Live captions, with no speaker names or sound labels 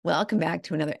Welcome back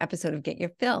to another episode of Get Your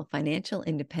Fill, Financial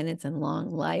Independence and Long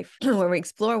Life, where we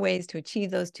explore ways to achieve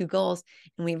those two goals.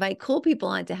 And we invite cool people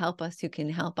on to help us who can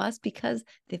help us because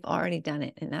they've already done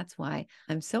it. And that's why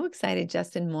I'm so excited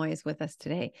Justin Moy is with us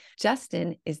today.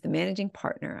 Justin is the managing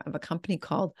partner of a company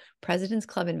called President's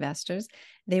Club Investors.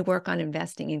 They work on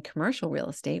investing in commercial real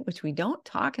estate, which we don't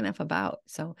talk enough about.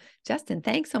 So Justin,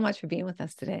 thanks so much for being with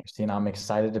us today. Christina, I'm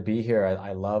excited to be here.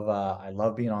 I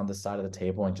love being on this side of the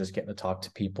table and just getting to talk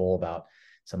to people about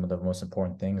some of the most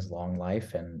important things, long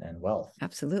life and wealth.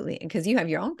 Absolutely. Because you have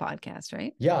your own podcast,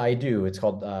 right? Yeah, I do. It's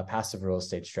called Passive Real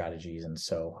Estate Strategies. And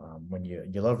so when you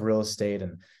love real estate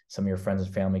and some of your friends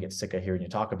and family get sick of hearing you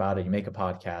talk about it, you make a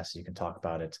podcast, you can talk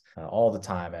about it all the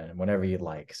time and whenever you'd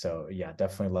like. So yeah,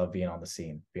 definitely love being on the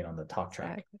scene, being on the talk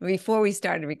track. Before we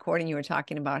started recording, you were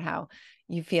talking about how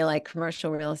you feel like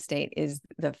commercial real estate is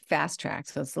the fast track.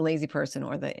 So it's the lazy person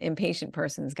or the impatient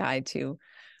person's guide to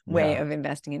way Yeah. of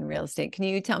investing in real estate. Can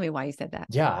you tell me why you said that?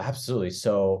 Yeah, absolutely.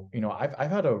 So,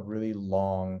 I've had a really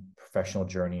long professional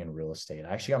journey in real estate. I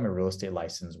actually got my real estate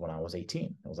license when I was 18.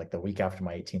 It was like the week after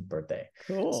my 18th birthday.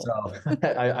 So Cool.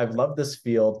 I've loved this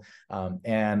field.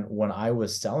 And when I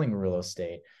was selling real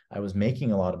estate, I was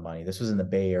making a lot of money. This was in the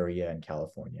Bay Area in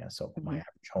California. So my Mhm.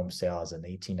 average home sale as an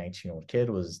 18, 19-year-old kid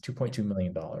was $2.2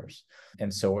 million.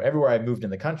 And so everywhere I moved in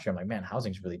the country, I'm like, man,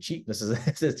 housing's really cheap. This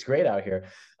is it's great out here.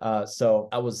 So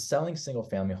I was selling single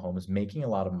family homes, making a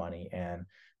lot of money, and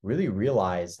really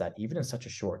realized that even in such a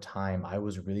short time, I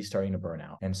was really starting to burn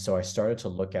out. And so I started to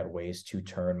look at ways to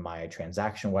turn my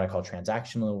what I call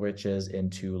transactional riches,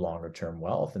 into longer term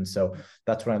wealth. And so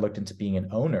that's when I looked into being an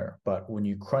owner. But when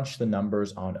you crunch the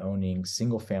numbers on owning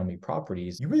single family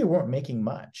properties, you really weren't making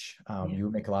much. Yeah. You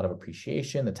would make a lot of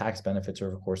appreciation. The tax benefits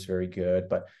are, of course, very good,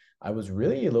 but I was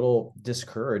really a little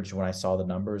discouraged when I saw the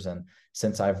numbers. And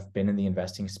since I've been in the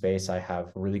investing space, I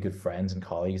have really good friends and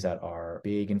colleagues that are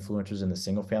big influencers in the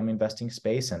single family investing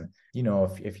space. And,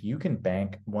 if you can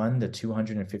bank $100 to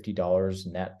 $250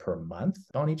 net per month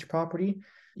on each property,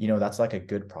 that's like a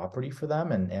good property for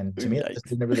them. And to me, it just Yikes.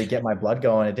 didn't really get my blood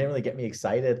going. It didn't really get me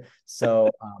excited. So,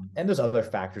 and there's other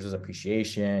factors. There's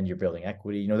appreciation, you're building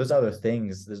equity, there's other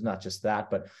things. There's not just that.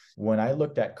 But when I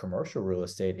looked at commercial real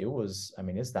estate,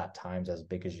 it's that times as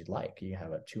big as you'd like. You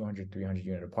have a 200, 300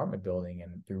 unit apartment building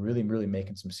and you're really, really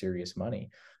making some serious money.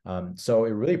 So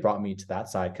it really brought me to that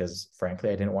side because frankly,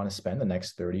 I didn't want to spend the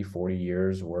next 30, 40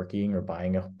 years working or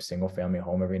buying a single family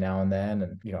home every now and then.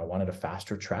 And, I wanted a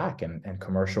faster track and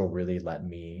commercial really let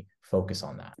me focus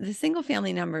on that. The single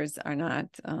family numbers are not,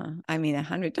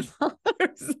 $100,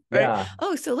 right? Yeah.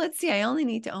 Oh, so let's see. I only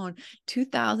need to own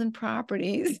 2,000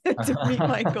 properties to meet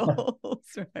my goals,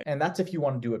 right? And that's if you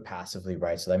want to do it passively,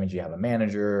 right? So that means you have a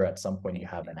manager. At some point, you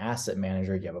have an asset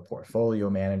manager, you have a portfolio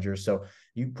manager. So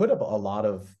you put up a lot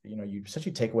of, you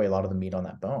essentially take away a lot of the meat on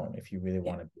that bone if you really Yeah.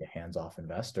 want to be a hands-off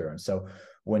investor. And so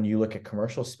when you look at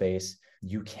commercial space,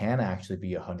 you can actually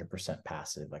be 100%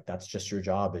 passive. Like that's just your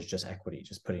job, is just equity,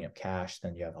 just putting up cash.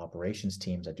 Then you have operations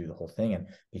teams that do the whole thing. And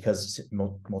because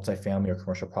multifamily or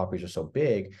commercial properties are so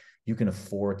big, you can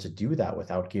afford to do that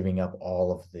without giving up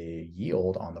all of the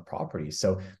yield on the property.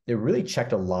 So it really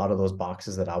checked a lot of those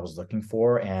boxes that I was looking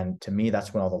for. And to me,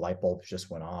 that's when all the light bulbs just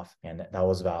went off. And that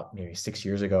was about maybe 6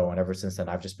 years ago. And ever since then,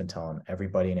 I've just been telling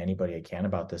everybody and anybody I can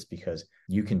about this because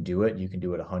you can do it. You can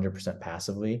do it 100%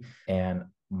 passively. And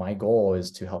my goal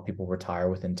is to help people retire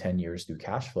within 10 years through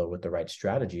cash flow with the right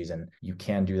strategies. And you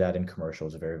can do that in commercial.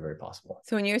 It's very, very possible.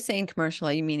 So when you're saying commercial,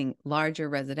 are you meaning larger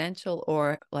residential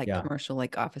or like Yeah. commercial,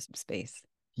 like office space?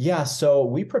 Yeah, so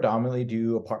we predominantly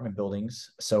do apartment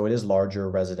buildings. So it is larger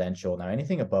residential. Now,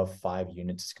 anything above 5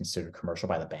 units is considered commercial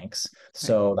by the banks. Right.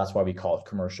 So that's why we call it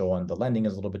commercial. And the lending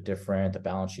is a little bit different. The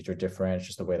balance sheets are different. It's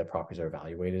just the way the properties are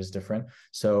evaluated is different.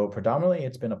 So predominantly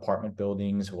it's been apartment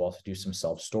buildings. We'll also do some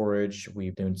self-storage.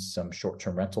 We've done some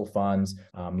short-term rental funds,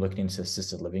 looking into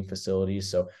assisted living facilities.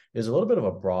 So there's a little bit of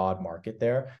a broad market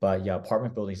there. But yeah,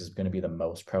 apartment buildings is going to be the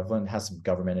most prevalent. It has some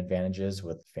government advantages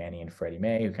with Fannie and Freddie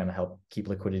Mae, who kind of help keep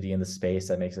liquidity in the space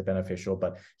that makes it beneficial.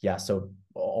 But yeah, so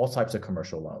all types of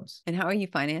commercial loans. And how are you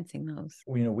financing those?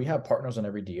 We have partners on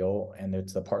every deal, and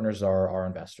it's the partners are our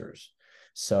investors.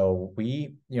 So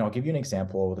I'll give you an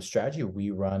example. The strategy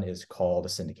we run is called a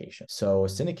syndication. So a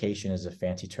syndication is a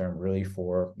fancy term really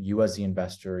for you as the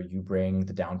investor. You bring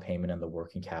the down payment and the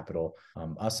working capital.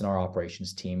 Us and our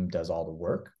operations team does all the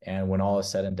work. And when all is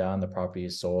said and done, the property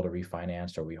is sold or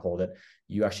refinanced or we hold it,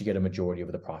 you actually get a majority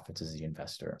of the profits as the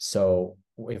investor. So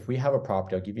if we have a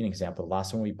property, I'll give you an example. The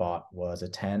last one we bought was a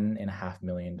 $10.5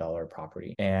 million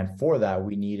property. And for that,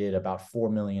 we needed about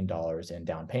 $4 million in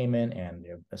down payment and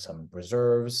some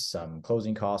reserves, some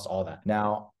closing costs, all that.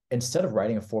 Now, instead of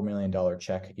writing a $4 million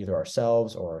check, either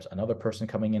ourselves or another person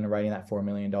coming in and writing that $4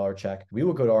 million check, we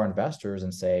will go to our investors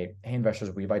and say, hey,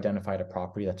 investors, we've identified a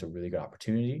property that's a really good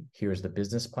opportunity. Here's the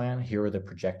business plan. Here are the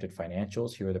projected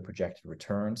financials. Here are the projected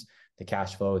returns, the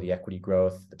cash flow, the equity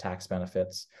growth, the tax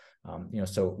benefits.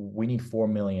 So we need $4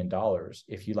 million.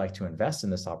 If you'd like to invest in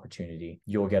this opportunity,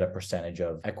 you'll get a percentage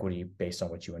of equity based on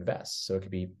what you invest. So it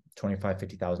could be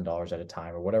 $25,000, $50,000 at a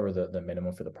time, or whatever the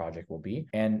minimum for the project will be.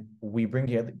 And we bring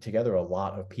together a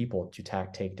lot of people to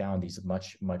take down these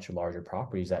much, much larger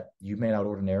properties that you may not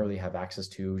ordinarily have access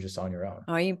to just on your own.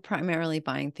 Are you primarily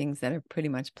buying things that are pretty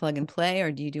much plug and play,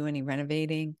 or do you do any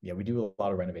renovating? Yeah, we do a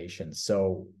lot of renovations.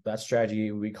 So that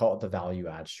strategy, we call it the value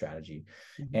add strategy.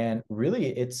 Mm-hmm. And really,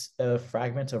 it's a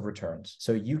fragment of returns.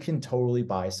 So you can totally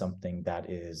buy something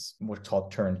that is what's called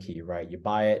turnkey, right? You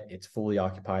buy it, it's fully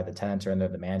occupied, the tenants are in there,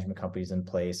 the management company's in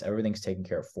place, everything's taken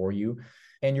care of for you,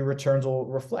 and your returns will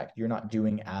reflect you're not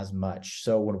doing as much.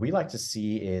 So what we like to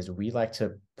see is we like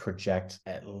to project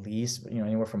at least,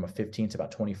 anywhere from a 15 to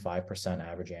about 25%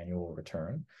 average annual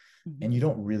return. Mm-hmm. And you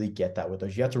don't really get that with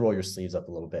those. You have to roll your sleeves up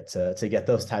a little bit to get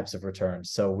those types of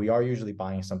returns. So we are usually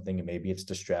buying something, and maybe it's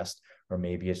distressed, or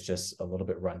maybe it's just a little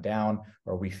bit run down,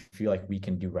 or we feel like we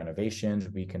can do renovations,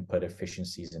 we can put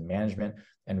efficiencies in management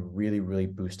and really, really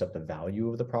boost up the value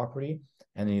of the property,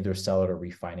 and then either sell it or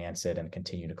refinance it and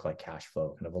continue to collect cash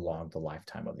flow kind of along the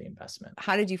lifetime of the investment.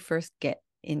 How did you first get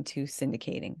into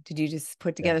syndicating? Did you just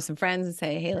put together some friends and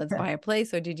say, hey, let's buy a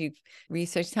place? Or did you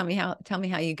research? Tell me how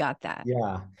you got that.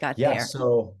 Yeah. There.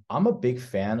 So I'm a big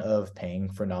fan of paying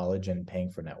for knowledge and paying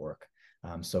for network.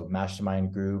 So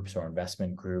mastermind groups or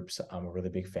investment groups, I'm a really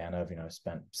big fan of. I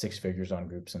spent 6 figures on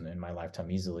groups in my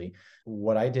lifetime easily.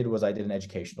 What I did was I did an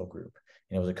educational group.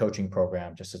 And it was a coaching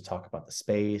program just to talk about the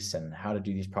space and how to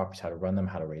do these properties, how to run them,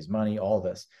 how to raise money, all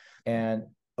this. And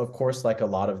of course, like a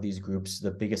lot of these groups,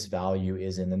 the biggest value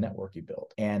is in the network you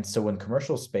build. And so in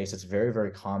commercial space, it's very,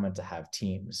 very common to have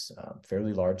teams,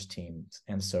 fairly large teams.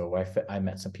 And so I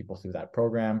met some people through that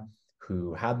program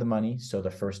who had the money. So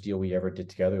the first deal we ever did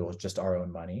together was just our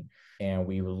own money. And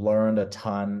we learned a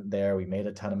ton there. We made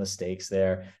a ton of mistakes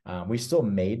there. We still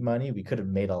made money. We could have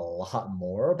made a lot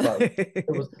more, but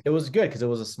it was good because it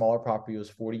was a smaller property. It was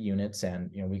 40 units, and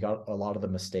we got a lot of the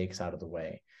mistakes out of the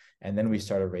way. And then we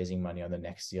started raising money on the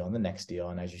next deal and the next deal.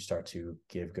 And as you start to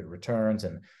give good returns,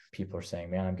 and people are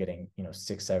saying, man, I'm getting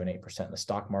 6, 7, 8% in the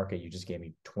stock market. You just gave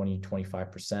me 20,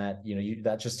 25%.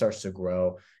 That just starts to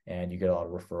grow, and you get a lot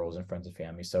of referrals and friends and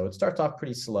family. So it starts off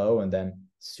pretty slow, and then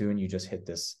soon you just hit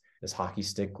this hockey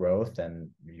stick growth, and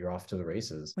you're off to the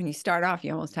races. When you start off,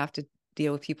 you almost have to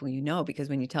deal with people, because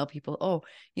when you tell people, oh,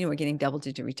 we're getting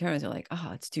double-digit returns, they're like,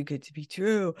 oh, it's too good to be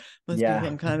true. Must be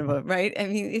some kind of a, right? I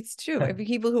mean, it's true.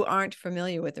 People who aren't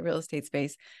familiar with the real estate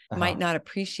space might not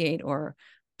appreciate or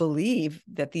believe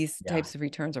that these types of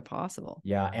returns are possible.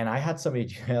 Yeah. And I had somebody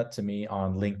do that to me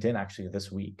on LinkedIn actually this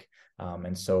week.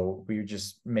 And so we were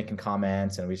just making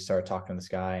comments, and we started talking to this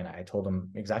guy, and I told him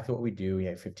exactly what we do. We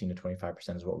have 15 to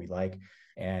 25% is what we like.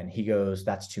 And he goes,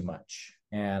 that's too much.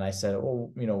 And I said, well,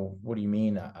 what do you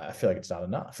mean? I feel like it's not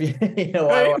enough.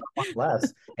 I want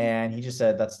less. And he just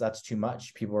said, that's too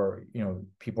much. People are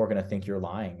going to think you're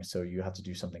lying. So you have to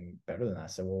do something better than that. I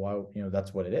said, well, why,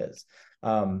 that's what it is.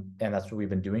 And that's what we've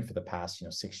been doing for the past,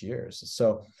 6 years.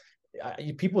 So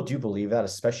people do believe that,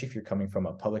 especially if you're coming from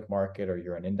a public market or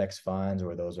you're an index funds,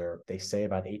 where they say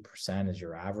about 8% is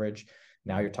your average.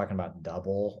 Now you're talking about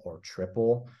double or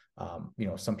triple.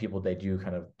 Some people, they do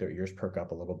kind of, their ears perk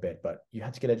up a little bit, but you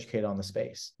have to get educated on the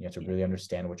space. You have to really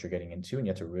understand what you're getting into, and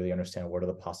you have to really understand what are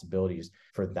the possibilities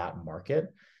for that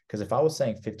market. Because if I was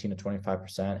saying 15 to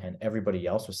 25% and everybody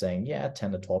else was saying,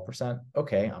 10 to 12%,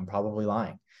 okay, I'm probably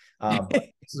lying. But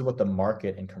this is what the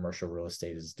market in commercial real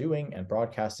estate is doing and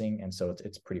broadcasting. And so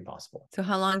it's pretty possible. So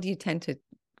how long do you tend to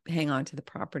hang on to the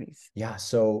properties? Yeah.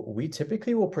 So we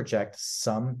typically will project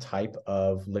some type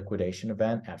of liquidation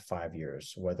event at 5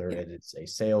 years, whether it's a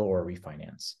sale or a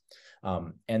refinance.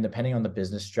 And depending on the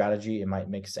business strategy, it might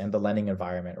make sense, and the lending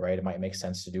environment, right? It might make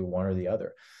sense to do one or the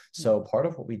other. So part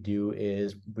of what we do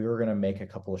is we're going to make a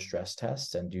couple of stress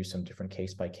tests and do some different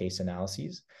case by case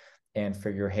analyses, and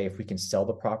figure, hey, if we can sell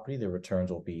the property, the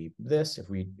returns will be this. If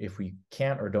we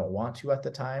can't or don't want to at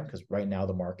the time, because right now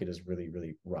the market is really,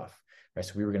 really rough, right?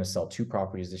 So we were going to sell 2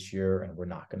 properties this year, and we're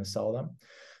not going to sell them.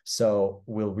 So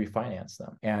we'll refinance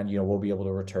them, and we'll be able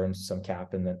to return some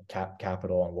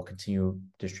capital, and we'll continue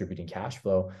distributing cash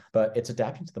flow. But it's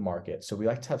adapting to the market. So we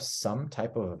like to have some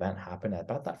type of event happen at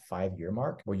about that 5-year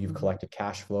mark where you've collected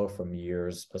cash flow from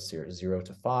years, let's say 0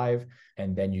 to 5,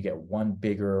 and then you get one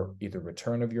bigger either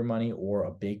return of your money or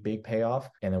a big payoff,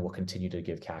 and then we'll continue to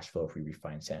give cash flow if we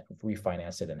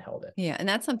refinance it and held it. Yeah. And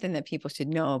that's something that people should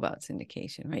know about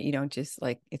syndication, right? You don't just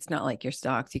it's not like your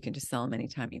stocks, you can just sell them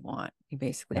anytime you want. You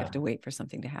basically have to wait for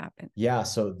something to happen. Yeah.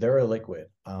 So they're illiquid.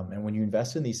 And when you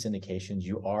invest in these syndications,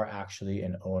 you are actually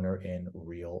an owner in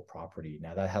real property.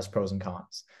 Now that has pros and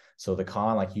cons. So the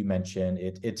con, like you mentioned,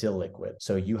 it's illiquid.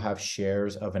 So you have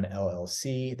shares of an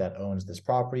LLC that owns this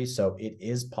property. So it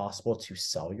is possible to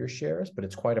sell your shares, but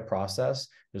it's quite a process.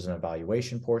 There's an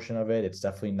evaluation portion of it. It's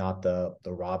definitely not the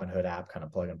Robinhood app kind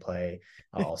of plug and play.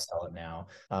 I'll sell it now,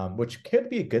 which could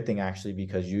be a good thing actually,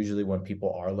 because usually when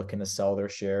people are looking to sell their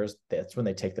shares, that's when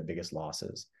they take the biggest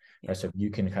losses. Yeah. Right? So if you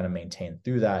can kind of maintain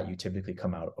through that, you typically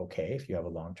come out okay if you have a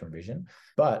long-term vision.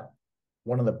 But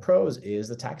one of the pros is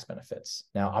the tax benefits.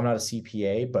 Now, I'm not a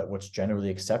CPA, but what's generally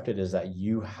accepted is that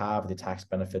you have the tax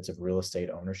benefits of real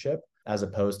estate ownership, as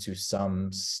opposed to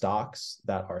some stocks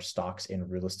that are stocks in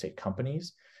real estate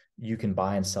companies. You can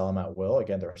buy and sell them at will.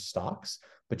 Again, they're stocks,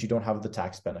 but you don't have the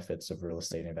tax benefits of real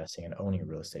estate investing and owning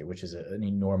real estate, which is an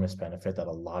enormous benefit that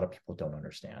a lot of people don't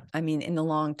understand. I mean, in the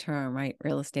long term, right?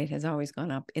 Real estate has always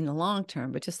gone up in the long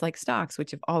term, but just like stocks,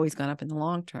 which have always gone up in the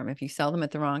long term, if you sell them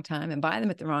at the wrong time and buy them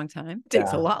at the wrong time, it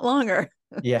takes a lot longer.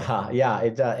 Yeah.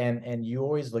 It and you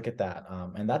always look at that,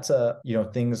 and that's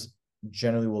things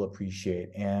generally will appreciate.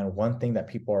 And one thing that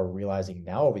people are realizing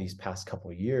now over these past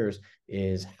couple of years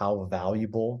is how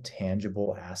valuable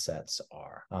tangible assets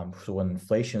are. So when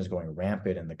inflation is going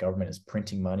rampant and the government is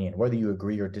printing money, and whether you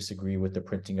agree or disagree with the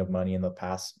printing of money in the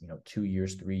past 2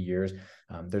 years, 3 years,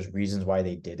 there's reasons why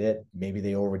they did it. Maybe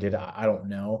they overdid it. I don't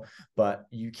know, but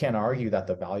you can't argue that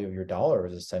the value of your dollar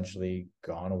is essentially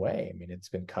gone away. I mean,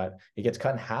 it gets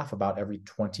cut in half about every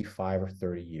 25 or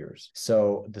 30 years.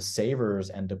 So the savers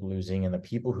end up losing, and the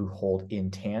people who hold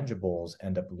intangibles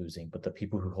end up losing. But the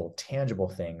people who hold tangible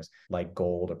things like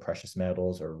gold or precious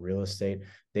metals or real estate,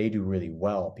 they do really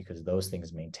well because those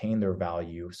things maintain their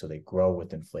value, so they grow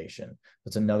with inflation.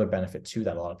 That's another benefit too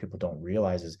that a lot of people don't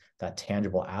realize, is that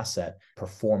tangible asset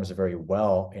performs very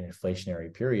well in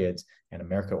inflationary periods. And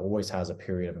America always has a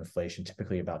period of inflation,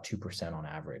 typically about 2% on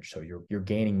average. So you're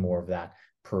gaining more of that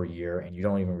per year, and you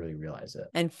don't even really realize it.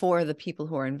 And for the people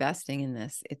who are investing in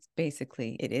this, it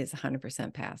is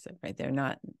 100% passive, right?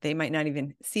 They might not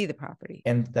even see the property.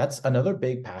 And that's another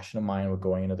big passion of mine with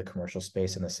going into the commercial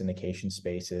space and the syndication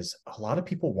space, is a lot of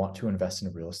people want to invest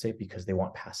in real estate because they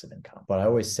want passive income. But I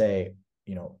always say,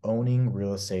 owning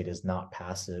real estate is not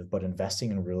passive, but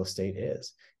investing in real estate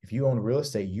is. If you own real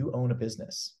estate, you own a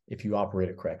business if you operate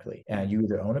it correctly. And you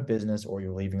either own a business or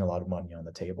you're leaving a lot of money on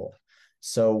the table.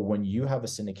 So when you have a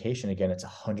syndication, again, it's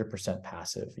 100%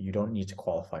 passive. You don't need to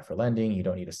qualify for lending. You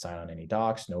don't need to sign on any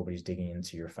docs. Nobody's digging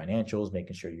into your financials,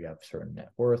 making sure you have certain net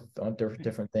worth on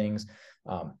different things.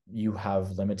 You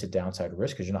have limited downside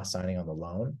risk because you're not signing on the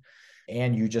loan.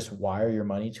 And you just wire your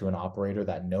money to an operator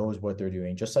that knows what they're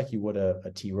doing, just like you would a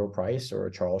T. Rowe Price or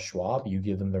a Charles Schwab. You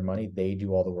give them their money, they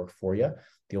do all the work for you.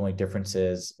 The only difference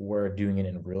is we're doing it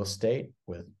in real estate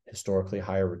with historically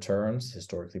higher returns,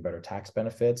 historically better tax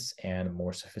benefits, and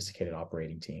more sophisticated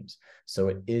operating teams. So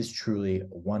it is truly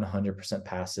 100%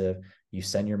 passive. You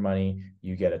send your money,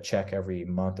 you get a check every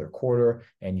month or quarter,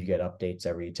 and you get updates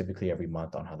typically every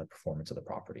month on how the performance of the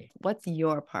property. What's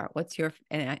your part?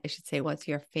 And I should say, what's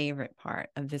your favorite part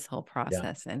of this whole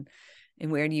process? Yeah.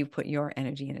 And where do you put your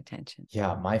energy and attention?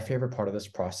 Yeah, my favorite part of this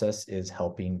process is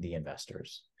helping the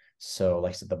investors. So like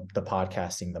I said, the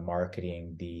podcasting, the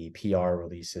marketing, the PR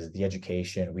releases, the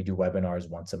education, we do webinars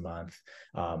once a month,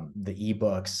 the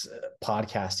eBooks,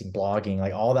 podcasting, blogging,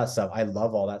 like all that stuff. I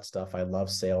love all that stuff. I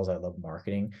love sales. I love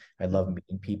marketing. I love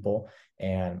meeting people.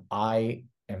 And I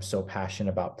am so passionate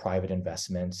about private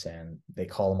investments, and they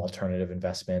call them alternative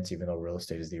investments, even though real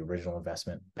estate is the original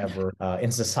investment ever in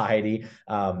society,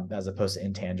 as opposed to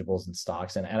intangibles and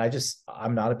stocks. And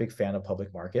I'm not a big fan of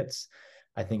public markets.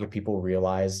 I think if people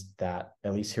realize that,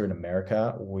 at least here in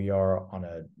America, we are on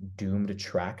a doomed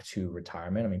track to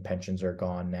retirement. I mean, pensions are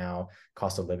gone now.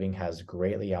 Cost of living has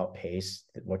greatly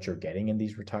outpaced what you're getting in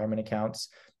these retirement accounts.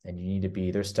 And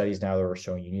there's studies now that are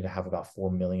showing you need to have about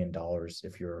 $4 million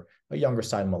if you're a younger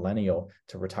side millennial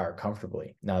to retire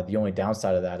comfortably. Now, the only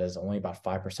downside of that is only about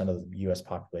 5% of the US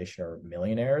population are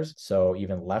millionaires. So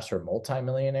even less are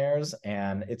multimillionaires.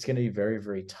 And it's going to be very,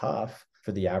 very tough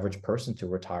for the average person to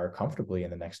retire comfortably in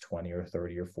the next 20 or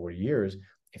 30 or 40 years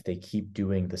if they keep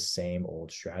doing the same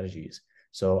old strategies.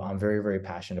 So I'm very, very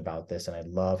passionate about this. And I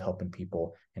love helping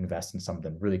people invest in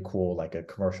something really cool, like a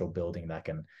commercial building that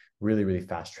can really, really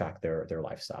fast track their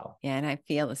lifestyle. Yeah. And I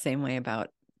feel the same way about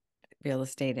real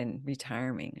estate and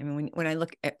retiring. I mean, when I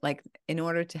look at, like, in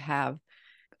order to have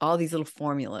all these little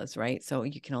formulas, right? So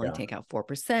you can only take out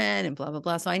 4% and blah, blah,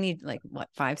 blah. So I need like what,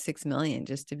 5-6 million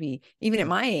just to be, even at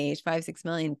my age, 5-6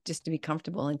 million just to be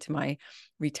comfortable into my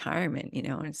retirement, you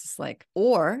know? And it's just like,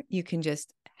 or you can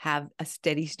just have a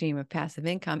steady stream of passive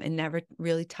income and never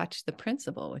really touch the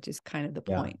principal, which is kind of the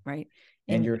point, right?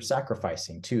 And you're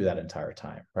sacrificing too that entire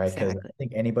time, right? Because I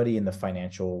think anybody in the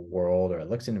financial world or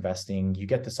looks at investing, you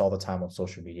get this all the time on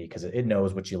social media because it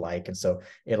knows what you like. And so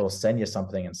it'll send you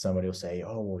something and somebody will say,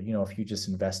 oh, well, you know, if you just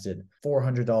invested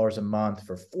 $400 a month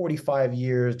for 45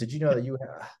 years, did you know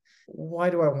that why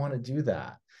do I want to do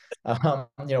that? You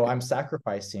know, I'm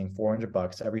sacrificing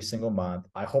 $400 every single month.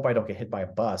 I hope I don't get hit by a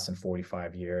bus in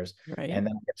 45 years. Right. And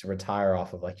then I get to retire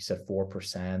off of, like you said,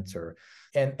 4% or,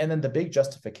 and then the big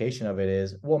justification of it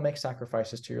is, well, make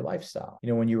sacrifices to your lifestyle. You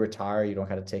know, when you retire, you don't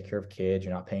have to take care of kids.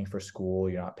 You're not paying for school.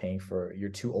 You're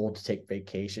too old to take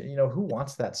vacation. You know, who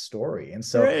wants that story? And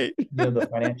so, right. you know, the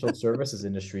financial services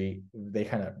industry, they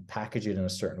kind of package it in a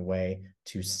certain way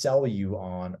to sell you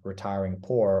on retiring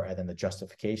poor. And then the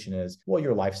justification is, well,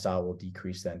 your lifestyle will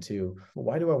decrease then too. But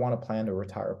why do I want to plan to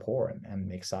retire poor and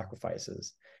make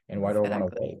sacrifices? And why do I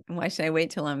want to wait? Why should I wait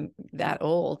till I'm that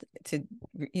old to,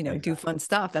 you know, do fun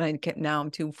stuff that now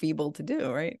I'm too feeble to do,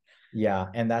 right? Yeah.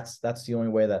 And that's the only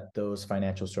way that those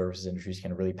financial services industries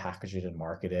can really package it and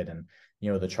market it. And,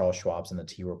 you know, the Charles Schwabs and the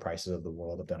T. Rowe Prices of the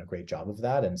world have done a great job of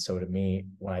that. And so to me,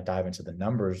 when I dive into the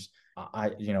numbers,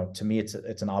 to me, it's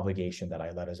an obligation that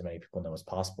I let as many people know as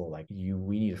possible. Like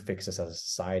we need to fix this as a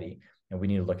society. And we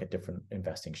need to look at different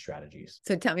investing strategies.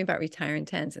 So tell me about Retire in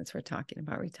 10, since we're talking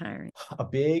about retiring.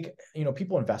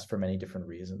 People invest for many different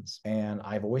reasons. And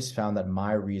I've always found that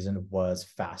my reason was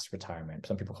fast retirement.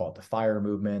 Some people call it the FIRE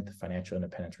movement, the financial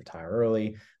independence, retire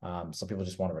early. Some people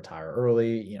just want to retire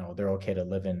early. You know, they're okay to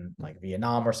live in like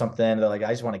Vietnam or something. They're like,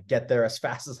 I just want to get there as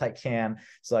fast as I can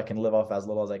so I can live off as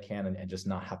little as I can and just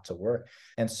not have to work.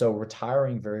 And so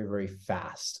retiring very, very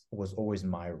fast was always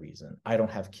my reason. I don't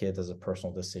have kids as a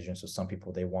personal decision. So some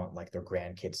people, they want like their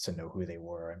grandkids to know who they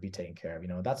were and be taken care of. You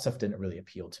know, that stuff didn't really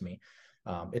appeal to me.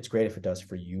 It's great if it does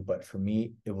for you, but for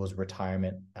me, it was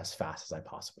retirement as fast as I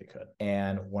possibly could.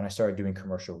 And when I started doing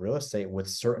commercial real estate with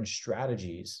certain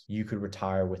strategies, you could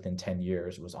retire within 10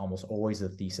 years was almost always the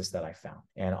thesis that I found.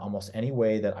 And almost any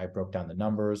way that I broke down the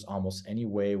numbers, almost any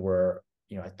way where,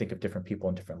 you know, I think of different people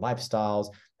in different lifestyles,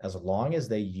 as long as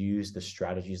they use the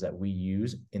strategies that we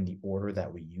use in the order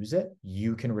that we use it,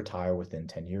 you can retire within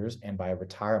 10 years. And by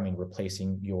retire, I mean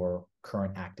replacing your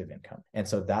current active income. And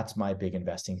so that's my big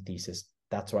investing thesis.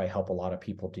 That's what I help a lot of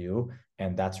people do.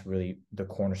 And that's really the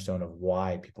cornerstone of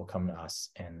why people come to us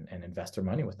and invest their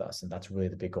money with us. And that's really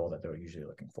the big goal that they're usually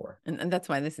looking for. And that's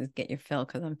why this is Get Your Fill,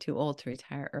 because I'm too old to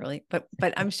retire early. But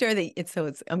I'm sure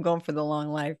that I'm going for the long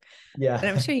life. Yeah. And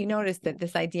I'm sure you noticed that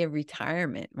this idea of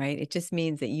retirement, right? It just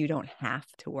means that you don't have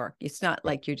to work. It's not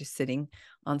like you're just sitting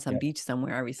on some beach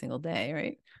somewhere every single day,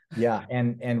 right? Yeah.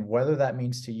 And whether that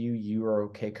means to you are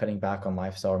okay cutting back on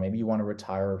lifestyle, or maybe you want to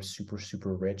retire super,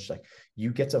 super rich, like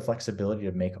you get the flexibility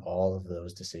to make all of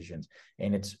those decisions.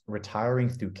 And it's retiring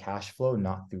through cash flow,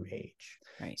 not through age.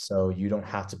 Right. So you don't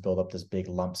have to build up this big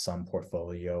lump sum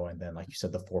portfolio. And then, like you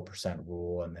said, the 4%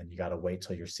 rule, and then you got to wait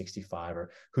till you're 65, or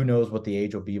who knows what the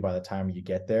age will be by the time you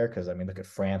get there. Cause I mean, look at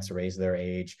France, raise their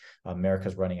age.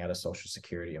 America's running out of Social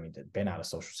Security. I mean, they've been out of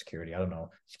Social Security. I don't know.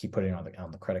 Just keep putting it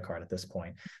on the credit card at this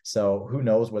point. So who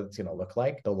knows what it's going to look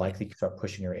like. They'll likely start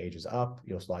pushing your ages up.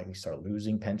 You'll likely start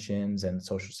losing pensions and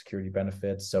Social Security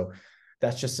benefits. So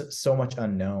that's just so much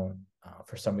unknown.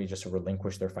 For somebody just to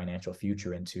relinquish their financial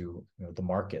future into, you know, the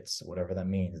markets, whatever that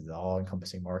means, the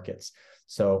all-encompassing markets.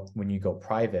 So when you go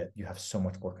private, you have so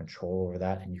much more control over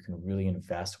that, and you can really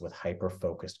invest with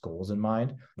hyper-focused goals in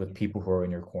mind with people who are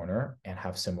in your corner and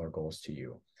have similar goals to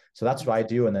you. So that's what I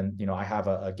do. And then, you know, I have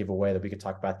a giveaway that we could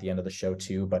talk about at the end of the show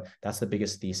too, but that's the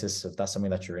biggest thesis. If that's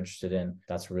something that you're interested in,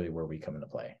 that's really where we come into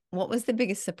play. What was the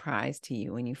biggest surprise to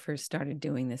you when you first started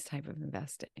doing this type of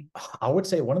investing? I would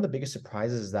say one of the biggest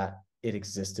surprises is that it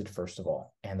existed, first of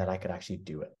all, and that I could actually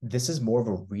do it. This is more of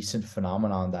a recent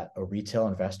phenomenon that a retail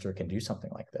investor can do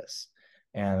something like this.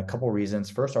 And a couple of reasons.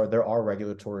 First, there are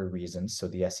regulatory reasons. So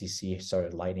the SEC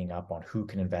started lighting up on who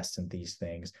can invest in these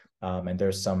things. And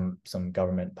there's some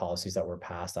government policies that were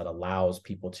passed that allows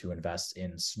people to invest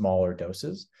in smaller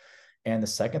doses. And the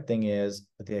second thing is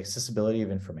the accessibility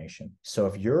of information. So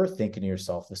if you're thinking to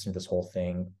yourself, listening to this whole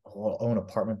thing, oh, own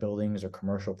apartment buildings or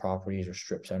commercial properties or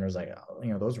strip centers, like,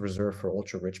 those are reserved for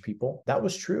ultra rich people. That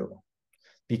was true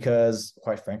because,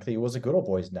 quite frankly, it was a good old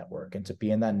boys network. And to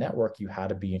be in that network, you had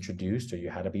to be introduced, or you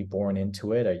had to be born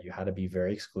into it, or you had to be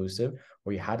very exclusive,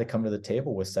 or you had to come to the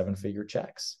table with 7-figure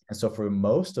checks. And so for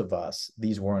most of us,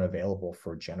 these weren't available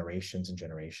for generations and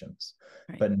generations.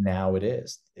 Right. But now it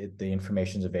is. The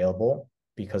information's available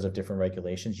because of different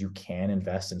regulations. You can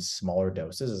invest in smaller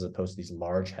doses as opposed to these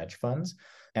large hedge funds.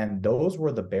 And those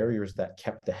were the barriers that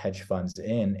kept the hedge funds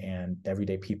in and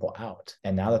everyday people out.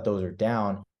 And now that those are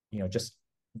down, just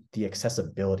the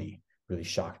accessibility really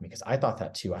shocked me, because I thought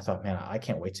that too. I thought, man, I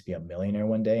can't wait to be a millionaire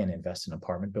one day and invest in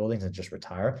apartment buildings and just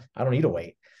retire. I don't need to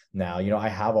wait. Now, I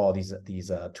have all these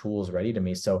tools ready to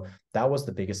me. So that was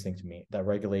the biggest thing to me. That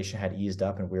regulation had eased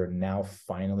up, and we are now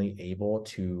finally able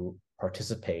to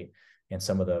participate in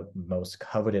some of the most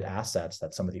coveted assets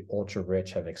that some of the ultra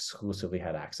rich have exclusively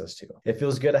had access to. It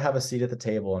feels good to have a seat at the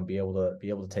table and be able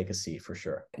to take a seat, for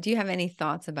sure. Do you have any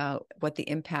thoughts about what the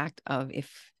impact of,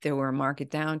 if there were a market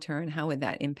downturn, how would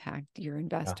that impact your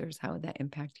investors? How would that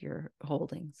impact your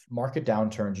holdings? Market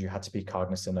downturns, you have to be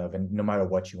cognizant of, and no matter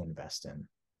what you invest in,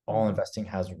 all investing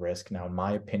has risk. Now, in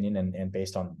my opinion, and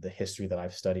based on the history that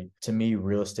I've studied, to me,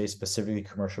 real estate, specifically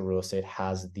commercial real estate,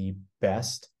 has the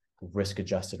best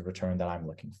risk-adjusted return that I'm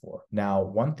looking for. Now,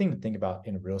 one thing to think about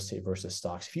in real estate versus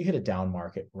stocks, if you hit a down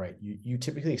market, right, you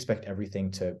typically expect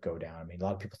everything to go down. I mean, a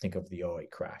lot of people think of the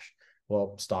 2008 crash.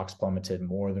 Well, stocks plummeted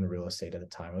more than real estate at the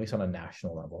time, at least on a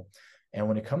national level. And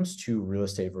when it comes to real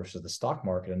estate versus the stock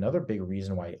market, another big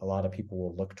reason why a lot of people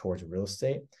will look towards real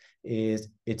estate is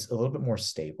it's a little bit more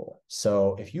stable.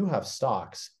 So if you have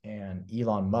stocks and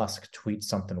Elon Musk tweets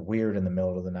something weird in the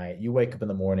middle of the night, you wake up in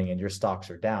the morning and your stocks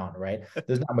are down, right?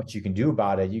 There's not much you can do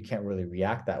about it. You can't really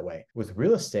react that way. With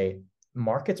real estate,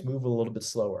 markets move a little bit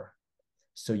slower.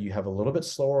 So you have a little bit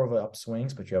slower of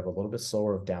upswings, but you have a little bit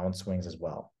slower of downswings as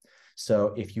well.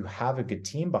 So if you have a good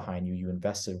team behind you, you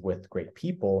invested with great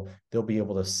people, they'll be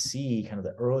able to see kind of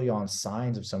the early on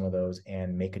signs of some of those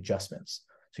and make adjustments.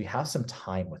 So you have some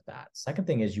time with that. Second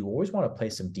thing is you always want to play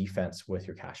some defense with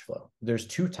your cash flow. There's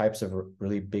two types of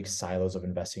really big silos of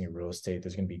investing in real estate.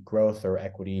 There's going to be growth or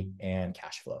equity and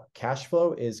cash flow. Cash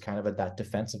flow is kind of that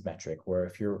defensive metric where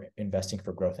if you're investing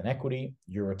for growth and equity,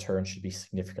 your return should be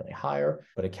significantly higher.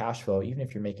 But a cash flow, even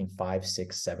if you're making 5,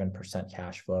 6, 7%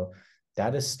 cash flow,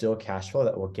 that is still cash flow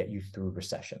that will get you through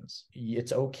recessions.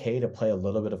 It's okay to play a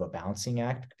little bit of a balancing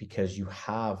act because you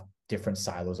have different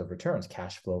silos of returns,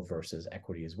 cash flow versus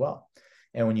equity as well.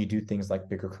 And when you do things like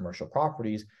bigger commercial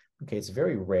properties, okay, it's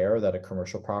very rare that a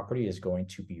commercial property is going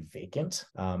to be vacant,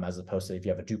 as opposed to if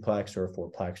you have a duplex or a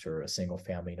fourplex or a single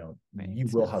family, right. you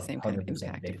It's will not have the same 100% kind of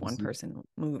impact vacancy. if one person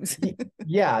moves.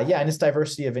 Yeah. And it's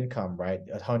diversity of income, right?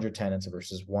 100 tenants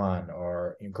versus one,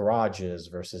 or garages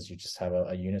versus you just have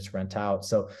a unit to rent out.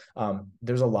 So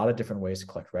there's a lot of different ways to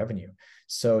collect revenue.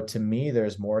 So to me,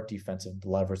 there's more defensive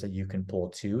levers that you can pull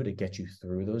to get you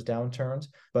through those downturns.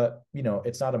 But,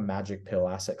 it's not a magic pill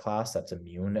asset class that's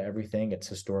immune to everything. It's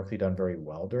historically done very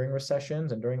well during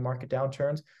recessions and during market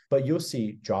downturns, but you'll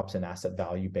see drops in asset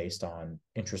value based on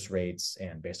interest rates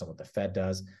and based on what the Fed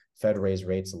does. Fed raised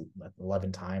rates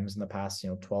 11 times in the past,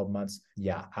 12 months.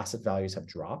 Yeah, asset values have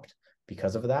dropped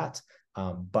because of that.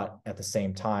 But at the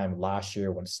same time, last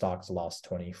year when stocks lost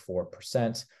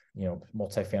 24%,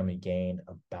 multifamily gained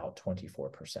about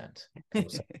 24%.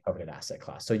 Coveted asset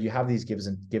class. So you have these gives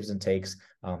and takes,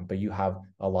 but you have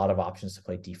a lot of options to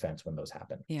play defense when those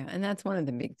happen. Yeah, and that's one of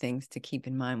the big things to keep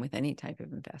in mind with any type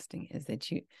of investing is that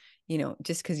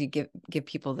just because you give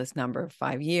people this number of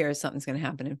 5 years, something's going to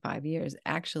happen in 5 years.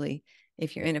 Actually,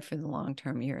 if you're in it for the long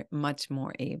term, you're much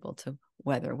more able to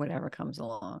weather whatever comes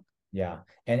along. Yeah.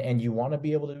 And you want to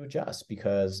be able to adjust,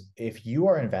 because if you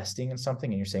are investing in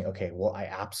something and you're saying, okay, well, I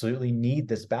absolutely need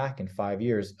this back in 5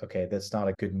 years. Okay, that's not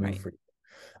a good move for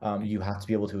you. You have to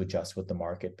be able to adjust with the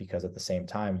market, because at the same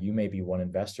time, you may be one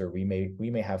investor. We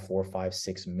may have $4, $5,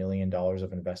 $6 million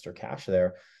of investor cash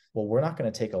there. Well, we're not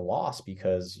going to take a loss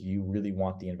because you really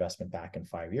want the investment back in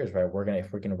 5 years, right? If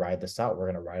we're going to ride this out,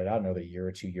 we're going to ride it out another year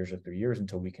or 2 years or 3 years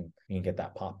until we can get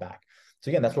that pop back. So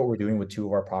again, that's what we're doing with 2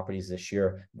 of our properties this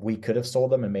year. We could have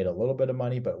sold them and made a little bit of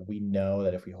money, but we know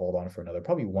that if we hold on for another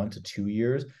probably 1 to 2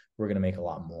 years, we're going to make a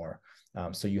lot more.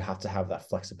 So you have to have that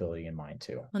flexibility in mind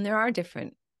too. And there are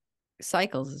different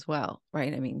cycles as well,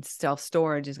 right? I mean,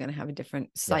 self-storage is going to have a different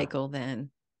cycle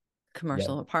than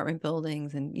commercial apartment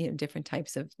buildings and different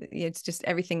types of, it's just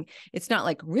everything. It's not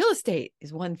like real estate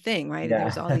is one thing, right?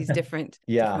 There's all these different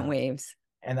different waves.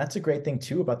 And that's a great thing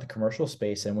too about the commercial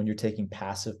space. And when you're taking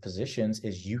passive positions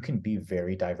is you can be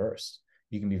very diverse.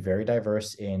 You can be very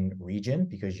diverse in region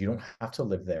because you don't have to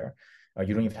live there.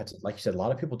 You don't even have to, like you said, a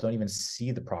lot of people don't even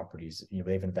see the properties.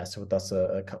 They've invested with us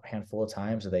a handful of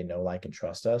times, so they know, like, and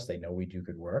trust us. They know we do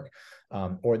good work.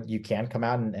 Or you can come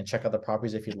out and check out the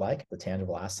properties if you'd like, the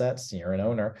tangible assets. You're an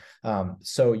owner,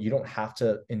 so you don't have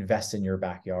to invest in your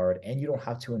backyard, and you don't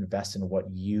have to invest in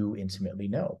what you intimately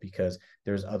know, because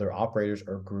there's other operators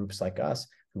or groups like us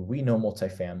who we know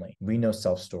multifamily, we know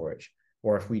self-storage.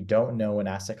 Or if we don't know an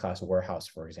asset class, warehouse,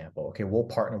 for example, okay, we'll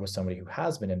partner with somebody who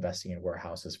has been investing in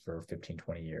warehouses for 15,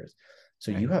 20 years.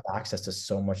 So you have access to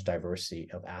so much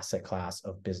diversity of asset class,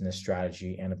 of business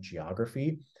strategy, and of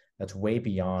geography. That's way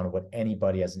beyond what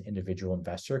anybody as an individual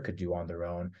investor could do on their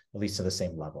own, at least to the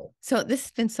same level. So this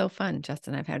has been so fun,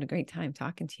 Justin. I've had a great time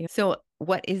talking to you. So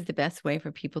what is the best way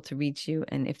for people to reach you?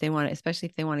 And if they want to, especially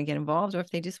if they want to get involved, or if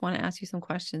they just want to ask you some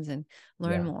questions and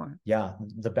learn Yeah. more? Yeah.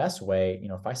 The best way,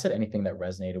 if I said anything that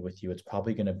resonated with you, it's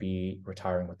probably going to be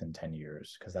retiring within 10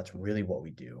 years, because that's really what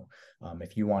we do.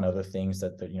 If you want other things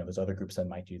there's other groups that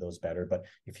might do those better. But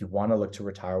if you want to look to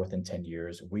retire within 10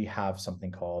 years, we have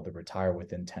something called the Retire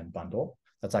Within 10 bundle.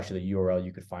 That's actually the URL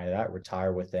you could find it at,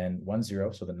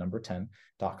 retirewithin10, so the number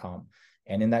 10.com.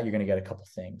 And in that, you're going to get a couple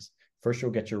things. First,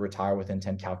 you'll get your Retire Within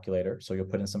 10 calculator. So you'll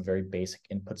put in some very basic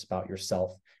inputs about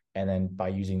yourself. And then by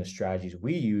using the strategies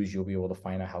we use, you'll be able to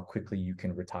find out how quickly you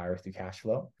can retire through cash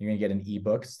flow. You're going to get an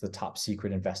ebook. It's the Top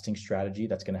Secret Investing Strategy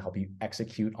that's going to help you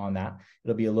execute on that.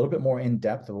 It'll be a little bit more in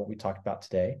depth of what we talked about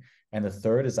today. And the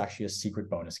third is actually a secret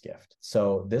bonus gift.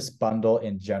 So this bundle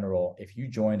in general, if you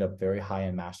joined a very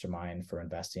high-end mastermind for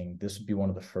investing, this would be one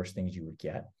of the first things you would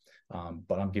get.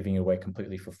 But I'm giving it away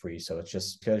completely for free. So it's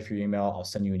just go to your email. I'll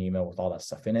send you an email with all that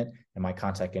stuff in it. And my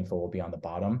contact info will be on the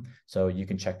bottom. So you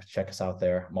can check us out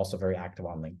there. I'm also very active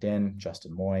on LinkedIn,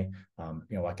 Justin Moy.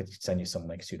 I could send you some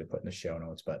links to put in the show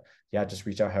notes. But yeah, just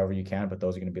reach out however you can. But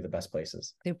those are going to be the best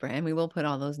places. Super. And we will put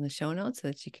all those in the show notes so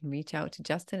that you can reach out to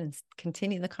Justin and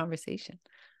continue the conversation.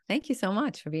 Thank you so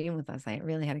much for being with us. I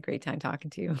really had a great time talking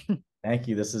to you. Thank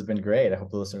you. This has been great. I hope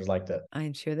the listeners liked it.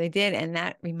 I'm sure they did. And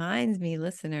that reminds me,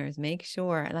 listeners, make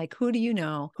sure, like, who do you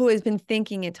know who has been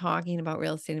thinking and talking about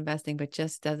real estate investing, but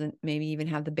just doesn't maybe even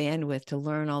have the bandwidth to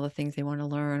learn all the things they want to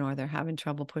learn, or they're having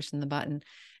trouble pushing the button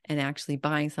and actually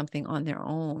buying something on their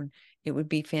own? It would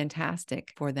be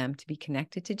fantastic for them to be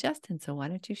connected to Justin. So why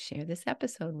don't you share this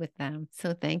episode with them?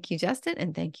 So thank you, Justin,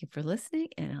 and thank you for listening.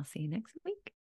 And I'll see you next week.